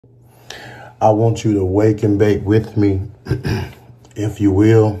I want you to wake and bake with me, if you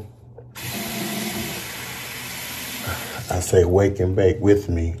will. I say wake and bake with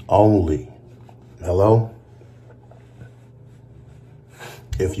me only. Hello?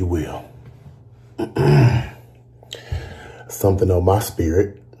 If you will. Something on my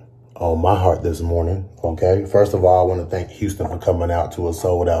spirit, on my heart this morning, okay? First of all, I want to thank Houston for coming out to a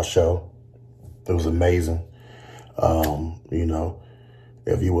sold out show. It was amazing. You know,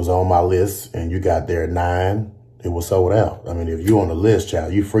 if you was on my list and you got there at 9, it was sold out. I mean, if you on the list,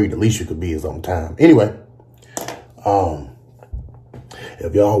 child, you free. The least you could be is on time. Anyway,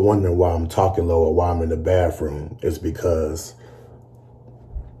 if y'all wondering why I'm talking low or why I'm in the bathroom, it's because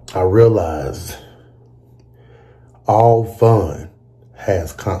I realized all fun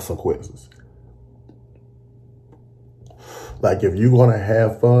has consequences. Like if you're going to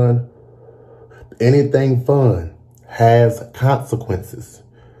have fun, anything fun has consequences.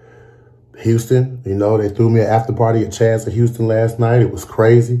 Houston, you know, they threw me an after party at Chad's in Houston last night. It was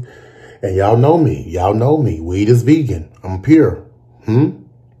crazy. And y'all know me. Y'all know me. Weed is vegan. I'm pure.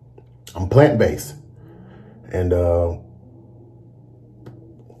 I'm plant-based. And I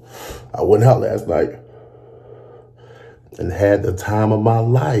went out last night and had the time of my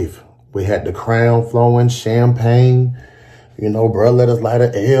life. We had the Crown flowing, champagne. You know, bro, let us light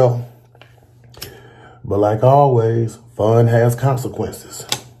an L. But like always, fun has consequences.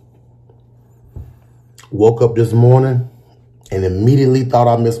 Woke up this morning and immediately thought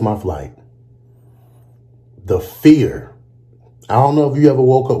I missed my flight. The fear. I don't know if you ever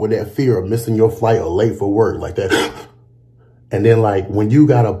woke up with that fear of missing your flight or late for work like that. And then like when you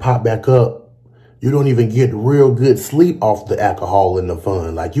gotta pop back up, you don't even get real good sleep off the alcohol and the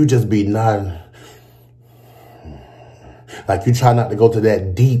fun. Like you just be nodding. Like you try not to go to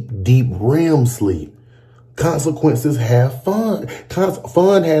that deep, deep REM sleep. Consequences have fun.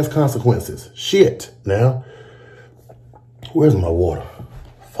 Fun has consequences. Shit. Now, where's my water?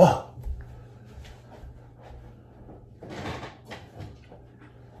 Fuck.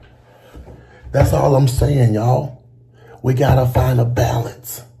 That's all I'm saying, y'all. We gotta find a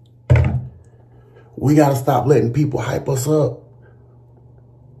balance. We gotta stop letting people hype us up.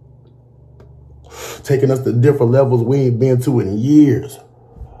 Taking us to different levels we ain't been to in years.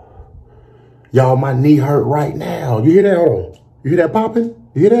 Y'all, my knee hurt right now. You hear that? Hold on. You hear that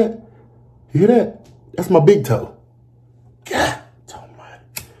popping? You hear that? You hear that? That's my big toe. God,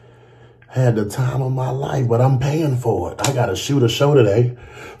 I had the time of my life, but I'm paying for it. I gotta shoot a show today.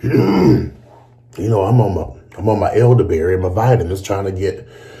 You know, I'm on my elderberry and my vitamins trying to get.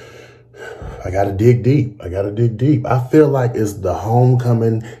 I gotta dig deep. I gotta dig deep. I feel like it's the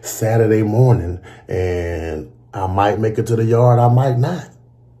homecoming Saturday morning, and I might make it to the yard. I might not.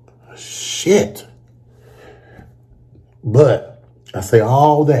 Shit. But I say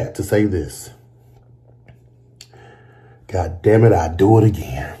all that to say this. God damn it, I do it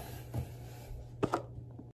again.